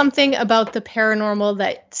 So what's something about the paranormal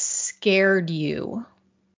that scared you?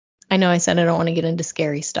 I know I said I don't want to get into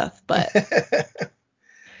scary stuff, but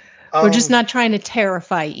We're just not trying to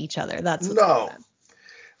terrify each other. That's what's going on.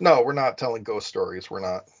 No, we're not telling ghost stories. We're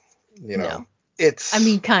not, No. it's. I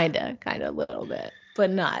mean, kind of a little bit, but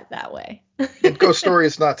not that way. Ghost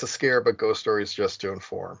stories not to scare, but ghost stories just to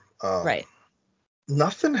inform. Right.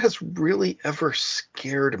 Nothing has really ever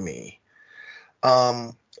scared me.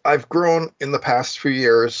 I've grown in the past few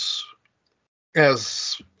years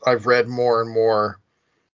as I've read more and more,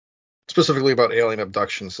 specifically about alien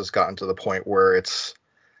abductions, has gotten to the point where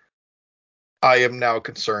I am now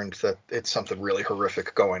concerned that it's something really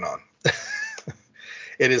horrific going on.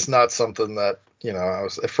 It is not something that, I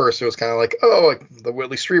was, at first it was kind of like, oh, like the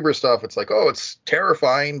Whitley Strieber stuff. It's like, oh, it's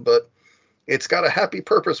terrifying, but it's got a happy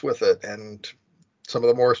purpose with it. And some of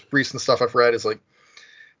the more recent stuff I've read is like,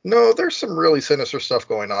 no, there's some really sinister stuff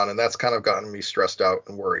going on. And that's kind of gotten me stressed out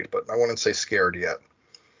and worried, but I wouldn't say scared yet.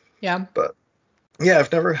 Yeah. But yeah,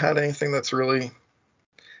 I've never had anything that's really,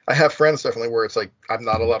 I have friends definitely where it's like, I'm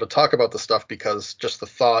not allowed to talk about the stuff because just the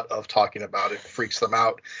thought of talking about it freaks them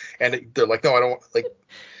out. And they're like, no, I don't like,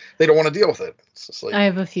 they don't want to deal with it. It's just like, I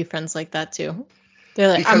have a few friends like that too. They're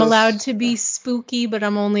like, I'm because, allowed to be spooky, but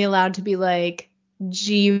I'm only allowed to be like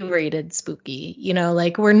G-rated spooky.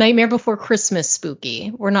 Like we're Nightmare Before Christmas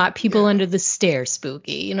spooky. We're not People Under the Stairs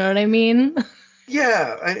spooky. You know what I mean?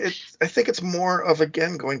 Yeah, I think it's more of,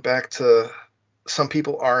 again, going back to some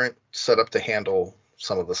people aren't set up to handle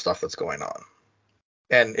some of the stuff that's going on.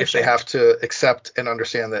 And if they have to accept and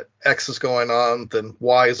understand that X is going on, then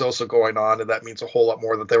Y is also going on. And that means a whole lot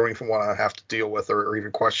more that they don't even want to have to deal with or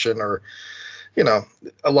even question. Or,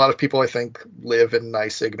 a lot of people, I think, live in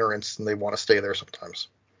nice ignorance and they want to stay there sometimes.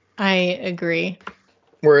 I agree.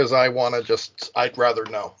 Whereas I'd rather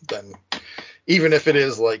know than, even if it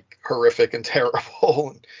is like horrific and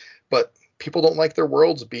terrible. But people don't like their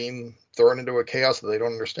worlds being thrown into a chaos that they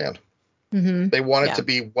don't understand. Mm-hmm. They want it to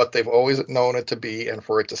be what they've always known it to be, and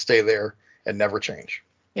for it to stay there and never change.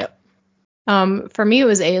 Yep. For me, it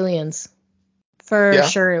was aliens. For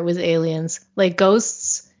sure, it was aliens. Like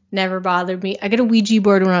ghosts never bothered me. I got a Ouija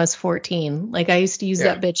board when I was 14. Like I used to use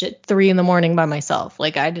that bitch at 3 a.m. by myself.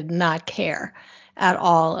 Like I did not care at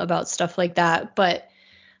all about stuff like that. But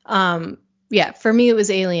for me, it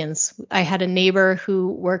was aliens. I had a neighbor who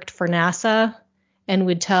worked for NASA and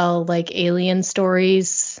would tell like alien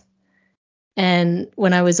stories. And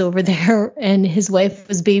when I was over there and his wife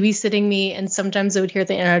was babysitting me, and sometimes I would hear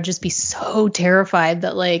and I'd just be so terrified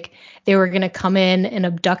that like they were going to come in and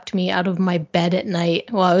abduct me out of my bed at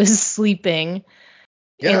night while I was sleeping.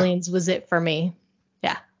 Yeah. Aliens was it for me.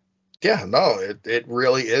 Yeah. Yeah, no, it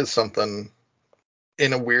really is something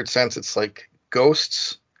in a weird sense. It's like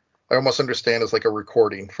ghosts, I almost understand as like a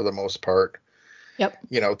recording for the most part. Yep.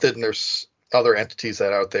 Then there's other entities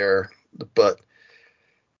that out there, but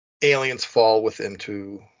aliens fall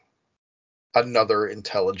into another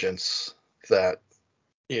intelligence that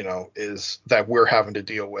is that we're having to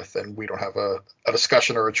deal with, and we don't have a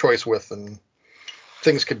discussion or a choice with, and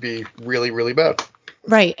things could be really, really bad.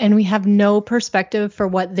 Right. And we have no perspective for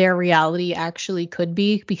what their reality actually could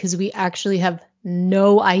be, because we actually have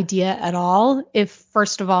no idea at all if,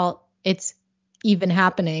 first of all, it's even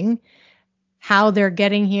happening, how they're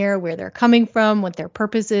getting here, where they're coming from, what their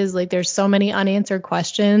purpose is. Like there's so many unanswered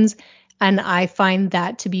questions. And I find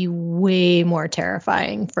that to be way more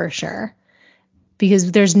terrifying for sure,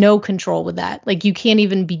 because there's no control with that. Like you can't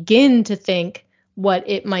even begin to think what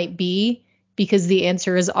it might be, because the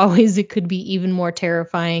answer is always it could be even more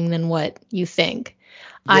terrifying than what you think.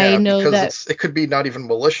 Yeah, I know because that it could be not even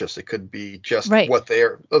malicious. It could be just right. what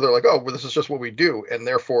they're like, oh, well, this is just what we do. And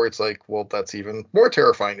therefore it's like, well, that's even more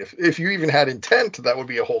terrifying. If you even had intent, that would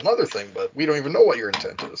be a whole nother thing, but we don't even know what your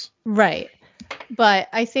intent is. Right. But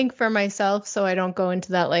I think for myself, so I don't go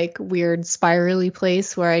into that like weird spirally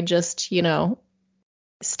place where I just,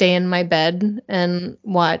 stay in my bed and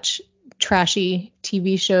watch trashy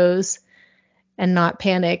TV shows and not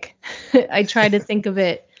panic. I try to think of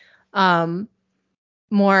it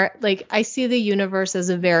more like I see the universe as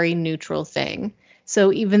a very neutral thing.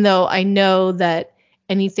 So even though I know that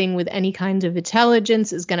anything with any kind of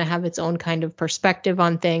intelligence is going to have its own kind of perspective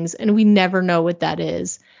on things, and we never know what that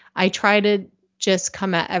is, I try to just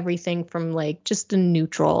come at everything from like just a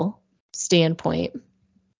neutral standpoint.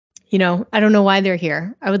 I don't know why they're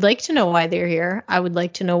here. I would like to know why they're here. I would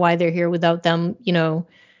like to know why they're here without them,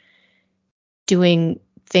 doing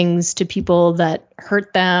things to people that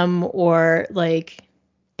hurt them or like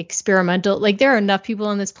experimental. Like there are enough people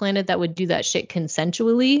on this planet that would do that shit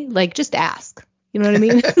consensually. Like just ask. You know what I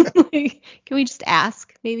mean? Like, can we just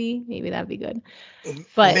ask? Maybe that'd be good.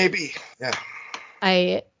 But maybe, yeah.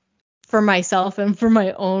 for myself and for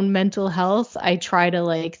my own mental health, I try to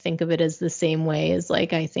like think of it as the same way as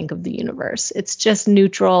like I think of the universe. It's just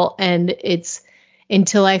neutral, and it's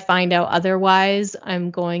until I find out otherwise,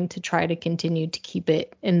 I'm going to try to continue to keep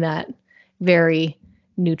it in that very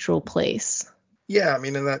neutral place. Yeah, I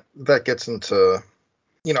mean, and that gets into,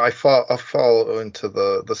 I fall into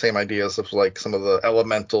the same ideas of like some of the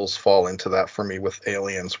elementals fall into that for me with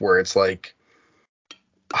aliens, where it's like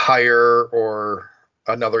higher or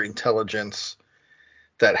another intelligence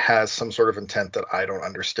that has some sort of intent that I don't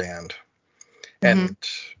understand. Mm-hmm.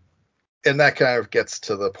 And that kind of gets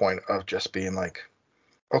to the point of just being like,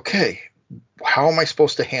 okay, how am I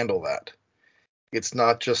supposed to handle that? It's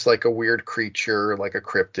not just like a weird creature, like a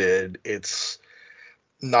cryptid. It's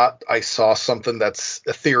not, I saw something that's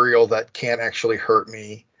ethereal that can't actually hurt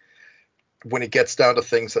me. When it gets down to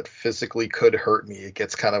things that physically could hurt me, it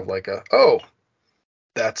gets kind of like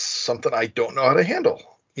that's something I don't know how to handle.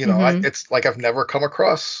 Mm-hmm. It's like I've never come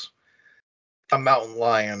across a mountain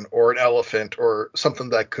lion or an elephant or something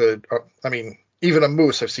that could, I mean, even a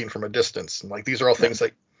moose I've seen from a distance. And like, these are all things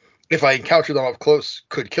that if I encounter them up close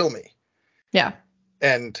could kill me. Yeah.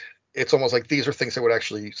 And it's almost like these are things that would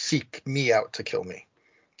actually seek me out to kill me.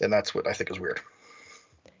 And that's what I think is weird.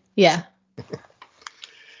 Yeah.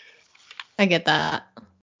 I get that.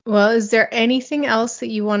 Well, is there anything else that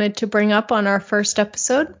you wanted to bring up on our first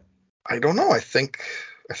episode? I don't know. I think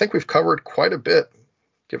we've covered quite a bit.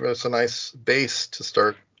 Give us a nice base to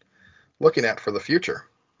start looking at for the future.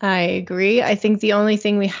 I agree. I think the only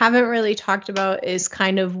thing we haven't really talked about is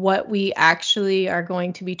kind of what we actually are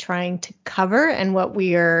going to be trying to cover and what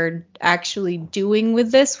we are actually doing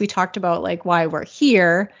with this. We talked about like why we're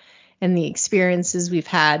here and the experiences we've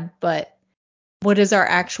had, but what is our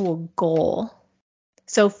actual goal?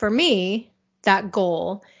 So for me, that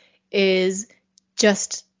goal is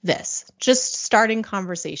just this, just starting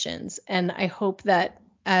conversations. And I hope that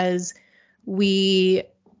as we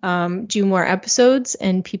do more episodes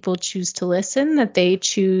and people choose to listen, that they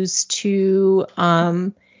choose to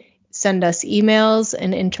send us emails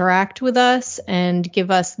and interact with us and give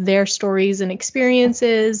us their stories and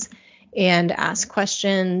experiences and ask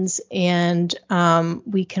questions. And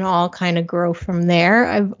we can all kind of grow from there.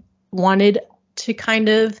 I've wanted to kind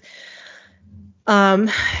of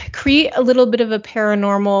create a little bit of a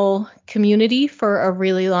paranormal community for a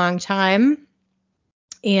really long time.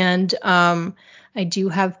 And I do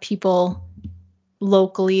have people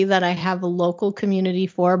locally that I have a local community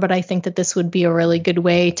for, but I think that this would be a really good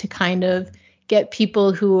way to kind of get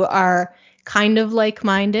people who are kind of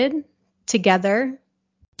like-minded together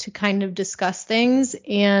to kind of discuss things.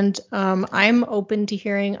 And I'm open to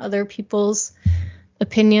hearing other people's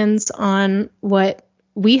opinions on what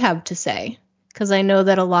we have to say, because I know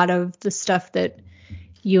that a lot of the stuff that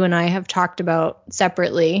you and I have talked about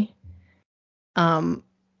separately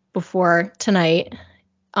before tonight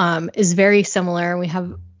is very similar. We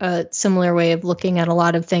have a similar way of looking at a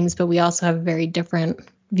lot of things, but we also have very different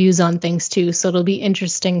views on things too. So it'll be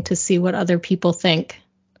interesting to see what other people think.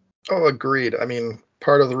 Oh, agreed. I mean,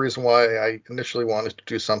 part of the reason why I initially wanted to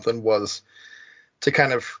do something was to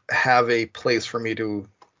kind of have a place for me to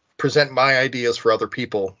present my ideas for other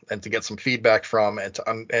people and to get some feedback from, and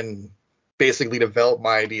and basically develop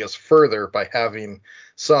my ideas further by having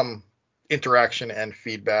some interaction and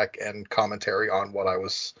feedback and commentary on what I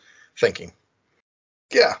was thinking.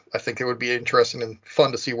 Yeah, I think it would be interesting and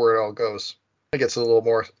fun to see where it all goes. It gets a little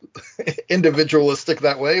more individualistic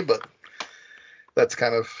that way, but that's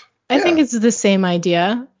kind of, I think it's the same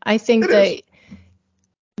idea. I think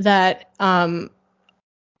that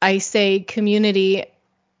I say community,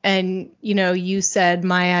 and you said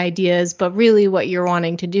my ideas, but really what you're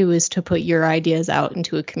wanting to do is to put your ideas out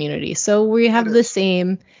into a community. So we have the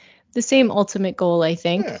same ultimate goal, I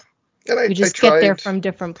think. Yeah. And we just get there from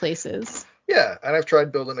different places. Yeah, and I've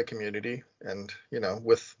tried building a community, and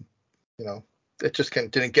with it just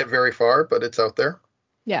didn't get very far, but it's out there.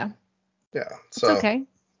 Yeah. Yeah. So it's okay.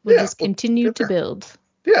 We'll just continue to build.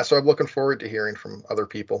 Yeah, so I'm looking forward to hearing from other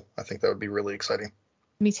people. I think that would be really exciting.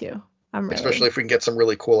 Me too. Especially if we can get some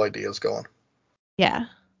really cool ideas going. Yeah.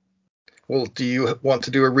 Well, do you want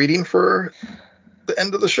to do a reading for the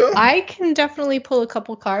end of the show? I can definitely pull a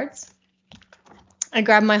couple cards. I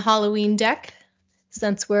grabbed my Halloween deck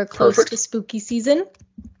since we're close to spooky season.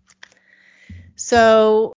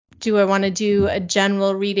 So do I want to do a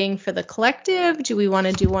general reading for the collective? Do we want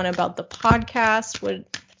to do one about the podcast?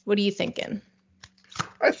 What are you thinking?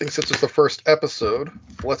 I think since it's the first episode,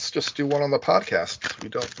 let's just do one on the podcast. We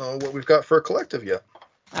don't know what we've got for a collective yet.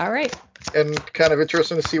 All right. And kind of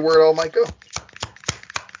interesting to see where it all might go.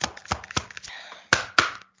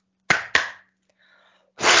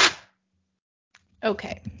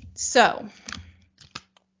 Okay, so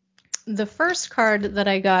the first card that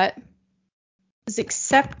I got is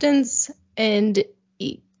acceptance and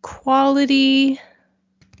equality.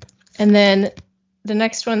 And then the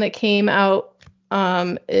next one that came out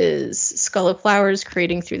is Skull of Flowers,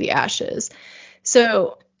 creating through the ashes.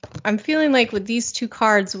 So I'm feeling like with these two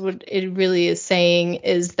cards, what it really is saying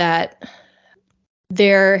is that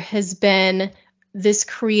there has been this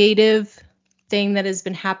creative thing that has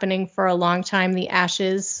been happening for a long time, the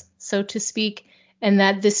ashes, so to speak, and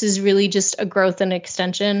that this is really just a growth and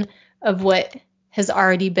extension of what has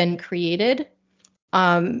already been created.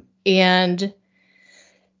 And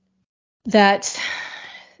that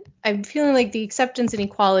I'm feeling like the acceptance and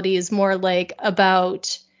equality is more like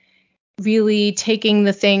about really taking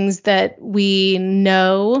the things that we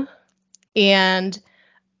know and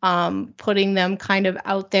putting them kind of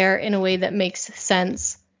out there in a way that makes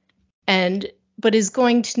sense, but is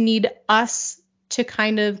going to need us to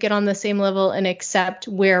kind of get on the same level and accept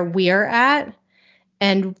where we're at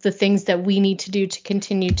and the things that we need to do to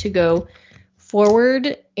continue to go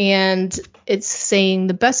forward. And it's saying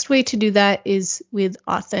the best way to do that is with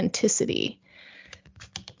authenticity.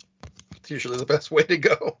 It's usually the best way to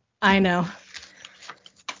go. I know.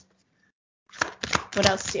 What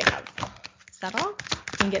else do you have? Is that all?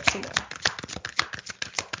 You can get some more.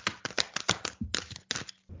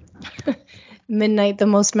 Midnight, the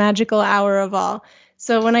most magical hour of all.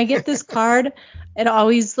 So when I get this card, it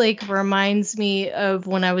always like reminds me of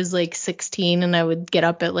when I was like 16 and I would get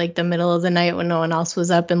up at like the middle of the night when no one else was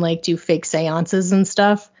up and like do fake seances and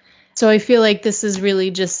stuff. So I feel like this is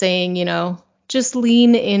really just saying, just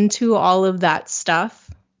lean into all of that stuff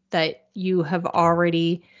that you have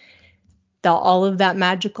already, all of that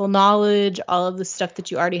magical knowledge, all of the stuff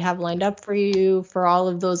that you already have lined up for you, for all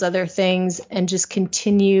of those other things, and just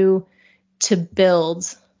continue to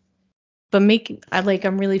build. But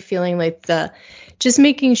I'm really feeling like just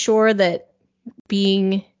making sure that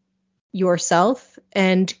being yourself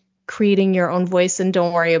and creating your own voice, and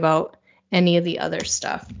don't worry about any of the other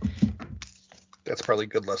stuff. That's probably a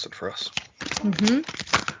good lesson for us. Mm-hmm.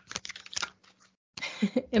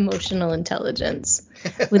 Emotional intelligence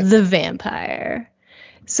with the vampire.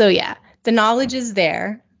 So yeah, the knowledge is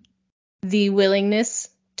there. The willingness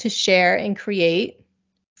to share and create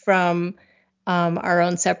from our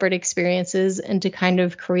own separate experiences, and to kind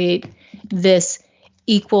of create this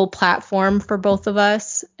equal platform for both of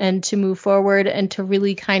us, and to move forward and to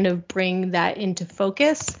really kind of bring that into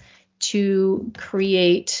focus to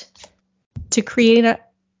create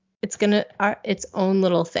its own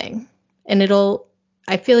little thing. And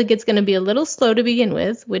I feel like it's going to be a little slow to begin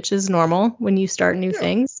with, which is normal when you start new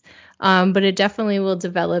things. But it definitely will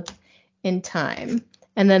develop in time.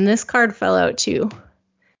 And then this card fell out too.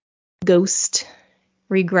 Ghost,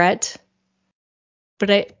 regret.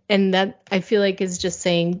 But I feel like is just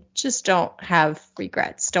saying, just don't have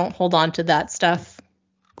regrets. Don't hold on to that stuff.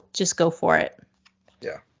 Just go for it.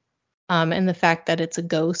 Yeah. And the fact that it's a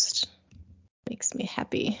ghost makes me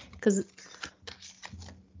happy, because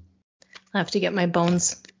I'll have to get my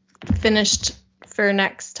bones finished for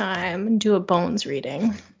next time and do a bones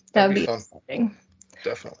reading. That would be fun. exciting.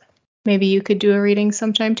 Definitely. Maybe you could do a reading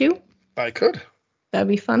sometime too? I could. That'd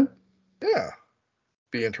be fun. Yeah.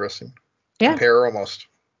 Be interesting. Yeah. Compare almost.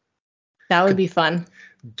 That would be fun.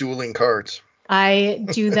 Dueling cards. I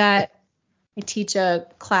do that. I teach a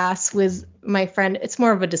class with my friend. It's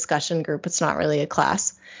more of a discussion group. It's not really a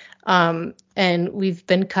class. And we've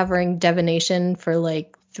been covering divination for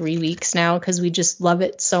like 3 weeks now because we just love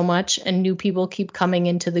it so much, and new people keep coming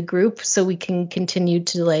into the group, so we can continue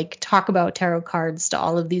to like talk about tarot cards to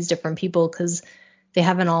all of these different people because they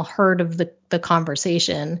haven't all heard of the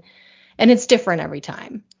conversation, and it's different every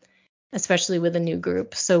time, especially with a new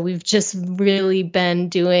group. So we've just really been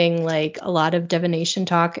doing like a lot of divination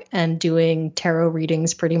talk and doing tarot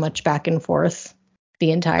readings pretty much back and forth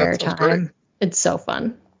the entire time. Great. It's so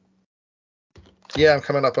fun. Yeah, I'm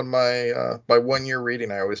coming up on my 1 year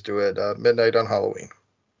reading. I always do it midnight on Halloween.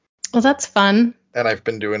 Well, that's fun. And I've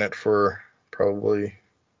been doing it for probably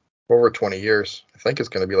over 20 years. I think it's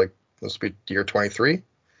going to be like, this will be year 23. I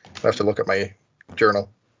have to look at my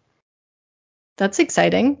journal. That's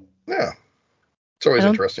exciting. Yeah. It's always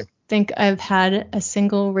interesting. I think I've had a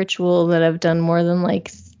single ritual that I've done more than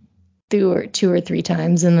like 2 or 3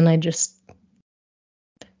 times, and then I just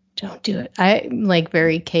don't do it. I'm like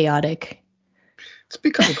very chaotic. It's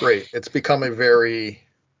become great. It's a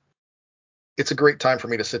great time for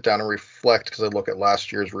me to sit down and reflect, because I look at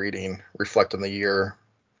last year's reading, reflect on the year,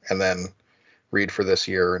 and then read for this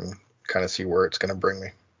year and kind of see where it's going to bring me.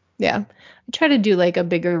 Yeah. I try to do like a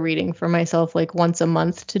bigger reading for myself like once a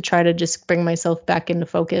month to try to just bring myself back into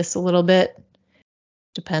focus a little bit.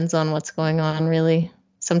 Depends on what's going on, really.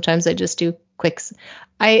 Sometimes I just do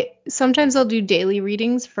sometimes I'll do daily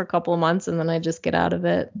readings for a couple of months and then I just get out of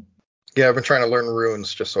it. Yeah, I've been trying to learn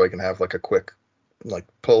runes just so I can have like a quick like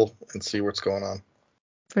pull and see what's going on.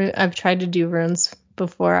 I've tried to do runes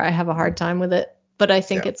before. I have a hard time with it, but I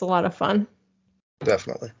think it's a lot of fun.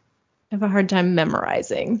 Definitely. I have a hard time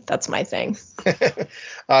memorizing. That's my thing.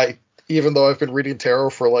 Even though I've been reading tarot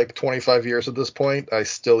for like 25 years at this point, I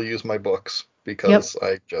still use my books because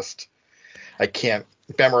I can't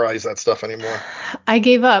memorize that stuff anymore. I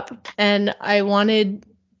gave up and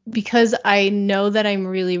because I know that I'm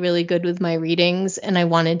really, really good with my readings and I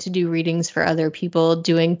wanted to do readings for other people,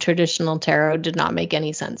 doing traditional tarot did not make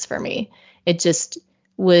any sense for me. It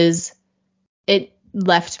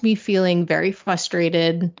left me feeling very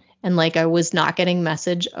frustrated and like I was not getting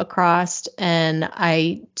message across. And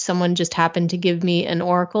someone just happened to give me an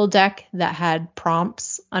oracle deck that had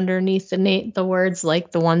prompts underneath the words,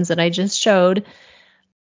 like the ones that I just showed.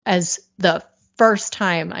 As the first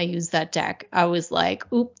time I used that deck, I was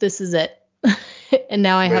like, oop, this is it. And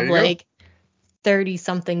now I There have you go. like 30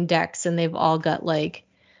 something decks and they've all got like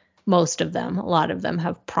most of them, a lot of them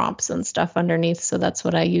have prompts and stuff underneath. So that's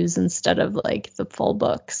what I use instead of like the full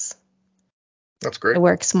books. That's great. It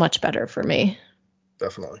works much better for me.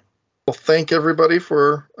 Definitely. Well, thank everybody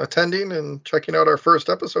for attending and checking out our first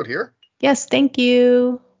episode here. Yes, thank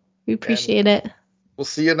you. We appreciate it. We'll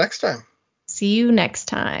see you next time. See you next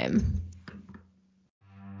time.